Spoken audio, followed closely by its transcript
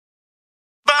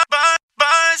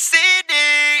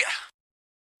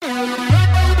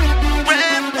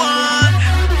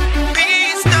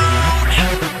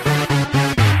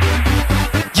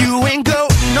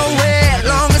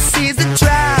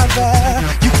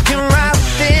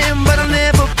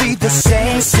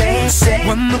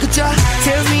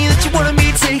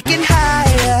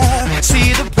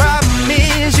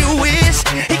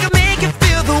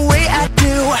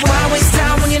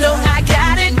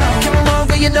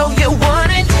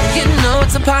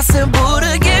impossible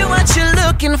to get what you're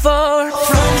looking for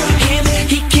from him.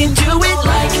 He can do it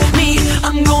like me.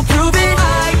 I'm gonna prove it.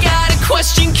 I got a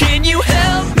question, can you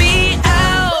help me?